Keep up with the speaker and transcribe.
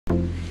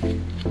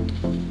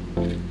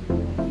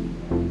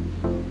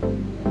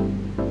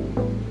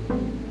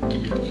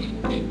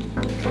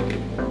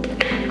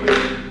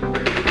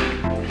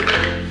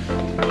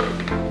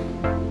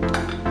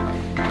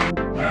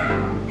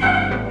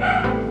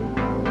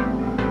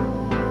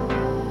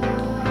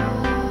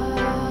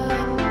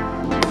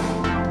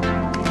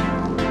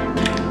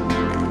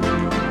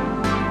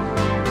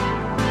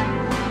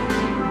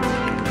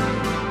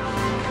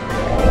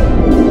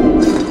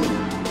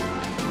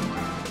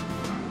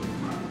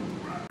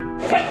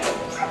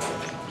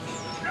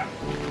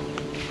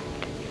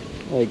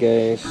Hi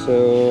guys,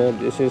 so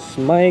this is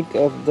Mike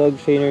of Dog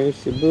Trainer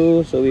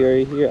Cebu. So we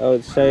are here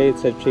outside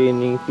sa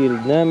training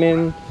field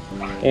namin,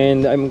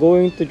 and I'm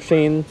going to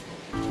train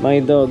my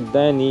dog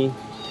Danny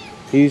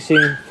using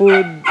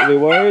food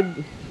reward.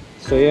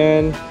 So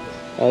yan,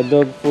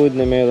 dog food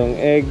na merong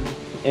egg,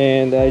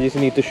 and I just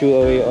need to shoo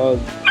away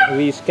all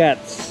these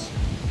cats.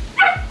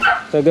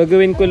 So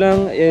gagawin ko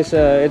lang is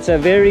it's a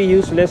very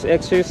useless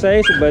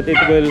exercise, but it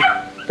will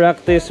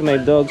practice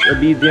my dog's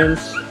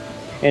obedience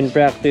and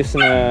practice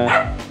na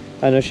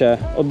ano siya,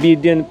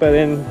 obedient pa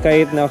rin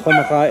kahit na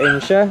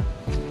kumakain siya.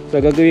 So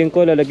gagawin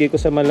ko, lalagay ko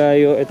sa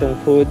malayo itong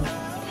food,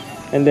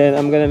 and then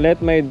I'm gonna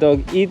let my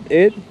dog eat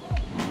it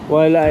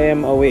while I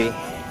am away,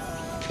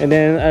 and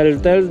then I'll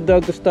tell the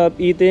dog to stop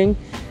eating,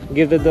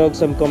 give the dog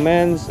some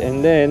commands,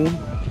 and then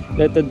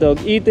let the dog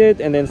eat it,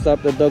 and then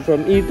stop the dog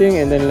from eating,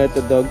 and then let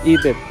the dog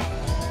eat it.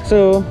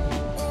 So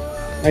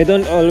I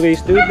don't always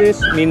do this,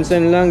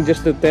 minsan lang,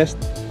 just to test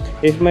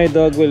if my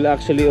dog will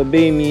actually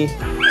obey me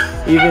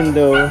even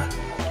though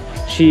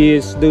she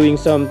is doing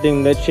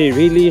something that she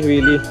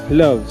really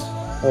loves.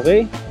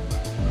 Okay?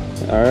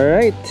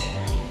 Alright.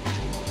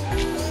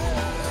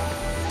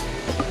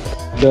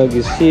 Dog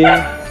is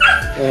here,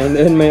 and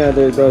then my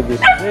other dog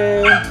is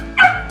there.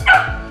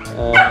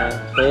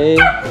 Okay,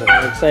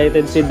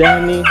 excited si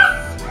Danny.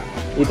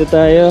 Dito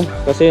tayo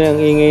kasi ang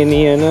ingay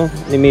ni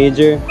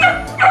Major.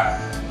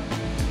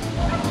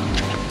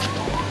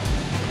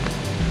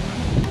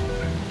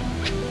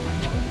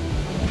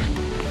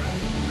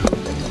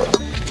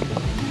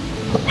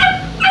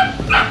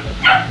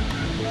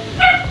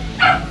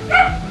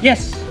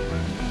 Yes!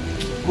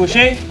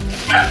 Couché.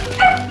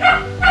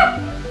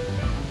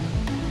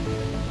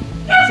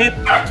 Sit.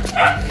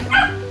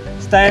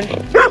 Stand.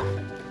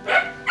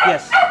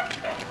 Yes.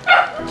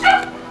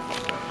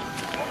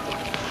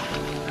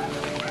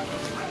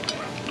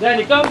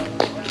 Danny, come.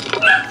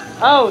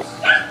 House.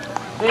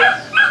 This.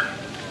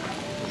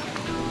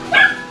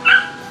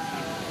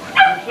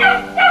 Couché.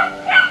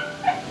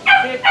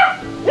 Sit.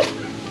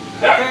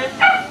 Turn.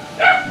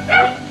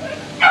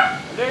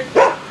 Alert.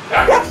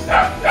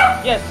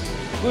 Yes.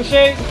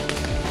 Couché.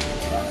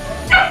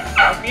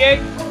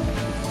 OPA.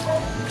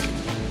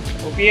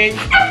 OPA.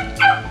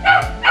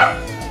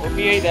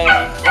 OPA, Danny.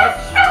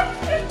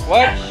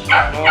 Watch.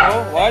 Watch.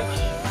 No. Watch.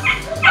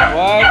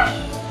 Watch.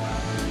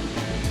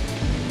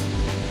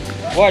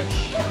 Watch.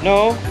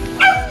 No.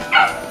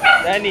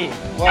 Danny.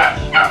 Watch.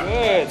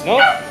 Good.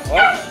 No.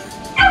 Watch.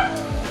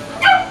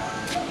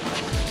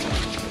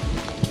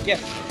 Yes.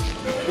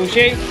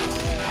 Couché.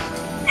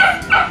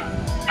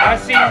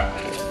 Passing.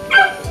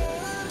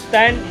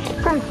 Stand.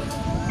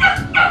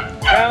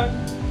 Down.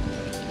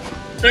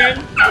 Turn.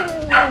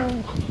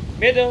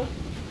 Middle.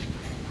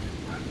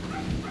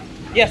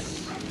 Yes.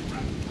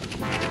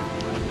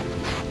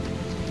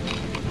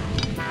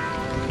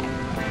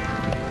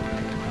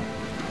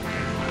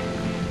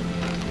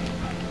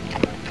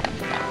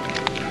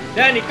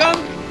 Danny, come.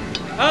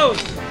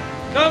 House.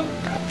 Come.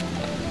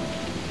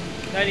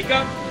 Danny,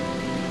 come.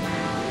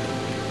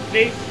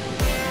 Please.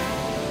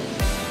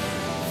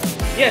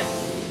 Yes.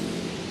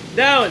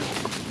 Down.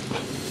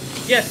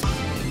 Yes.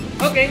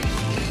 Okay.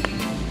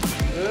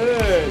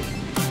 Good.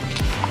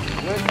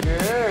 Good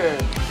girl.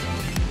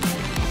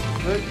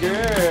 Good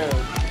girl.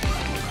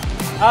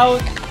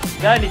 Out.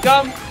 Danny,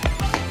 come.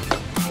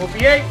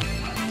 OPA.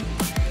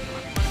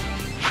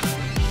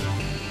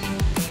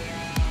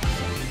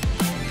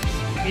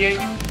 OPA.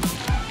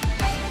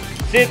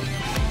 Sit.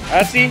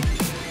 Asi.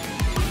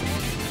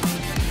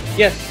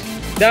 Yes.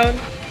 Down.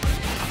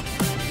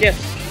 Yes.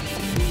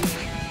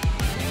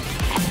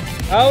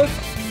 Out.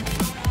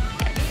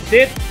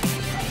 Sit.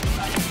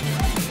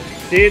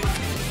 Sit.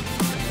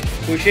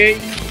 Couché.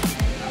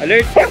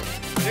 Alert.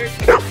 Alert.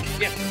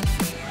 Yes.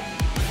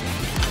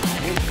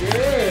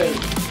 Good.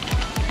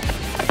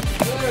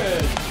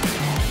 Good.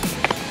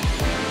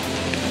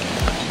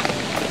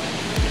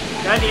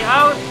 Danny,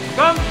 out.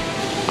 Come.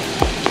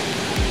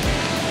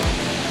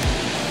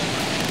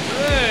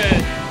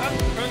 Good. Up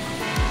front.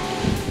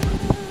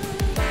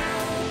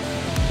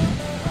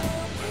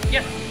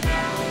 Yes.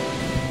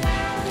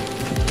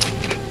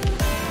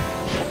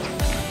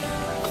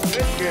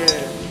 Good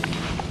girl.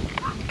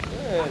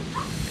 Good.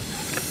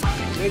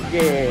 Good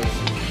girl.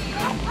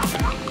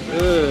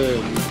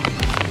 Good.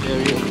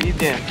 Very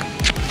obedient.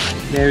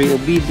 Very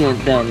obedient,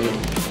 Danny.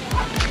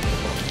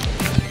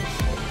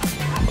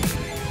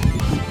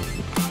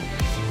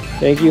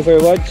 Thank you for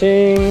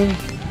watching.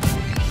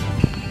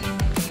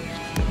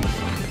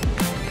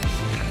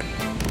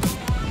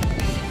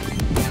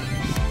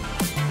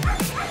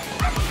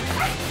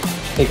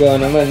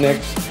 Ikaw naman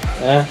next.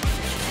 Ha?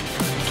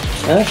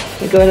 Ha?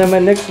 Ikaw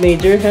naman next,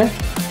 Major, ha?